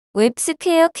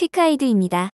웹스퀘어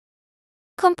퀵가이드입니다.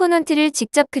 컴포넌트를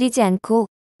직접 그리지 않고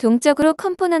동적으로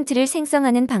컴포넌트를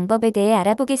생성하는 방법에 대해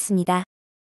알아보겠습니다.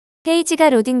 페이지가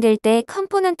로딩될 때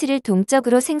컴포넌트를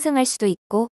동적으로 생성할 수도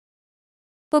있고,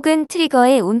 혹은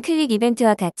트리거의 온클릭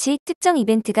이벤트와 같이 특정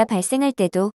이벤트가 발생할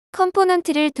때도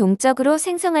컴포넌트를 동적으로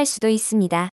생성할 수도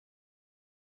있습니다.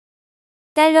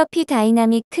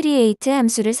 $p.dynamicCreate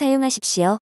함수를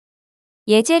사용하십시오.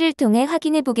 예제를 통해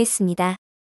확인해 보겠습니다.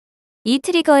 이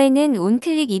트리거에는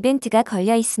온클릭 이벤트가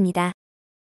걸려 있습니다.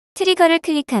 트리거를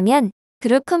클릭하면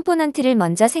그룹 컴포넌트를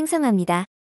먼저 생성합니다.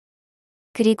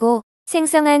 그리고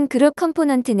생성한 그룹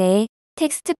컴포넌트 내에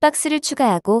텍스트 박스를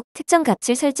추가하고 특정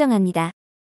값을 설정합니다.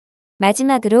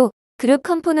 마지막으로 그룹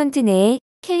컴포넌트 내에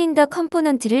캘린더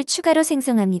컴포넌트를 추가로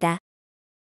생성합니다.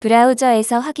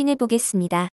 브라우저에서 확인해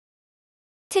보겠습니다.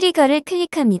 트리거를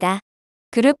클릭합니다.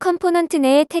 그룹 컴포넌트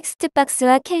내의 텍스트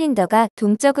박스와 캘린더가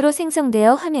동적으로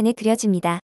생성되어 화면에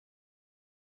그려집니다.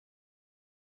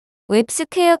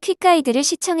 웹스퀘어 퀵가이드를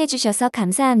시청해주셔서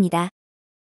감사합니다.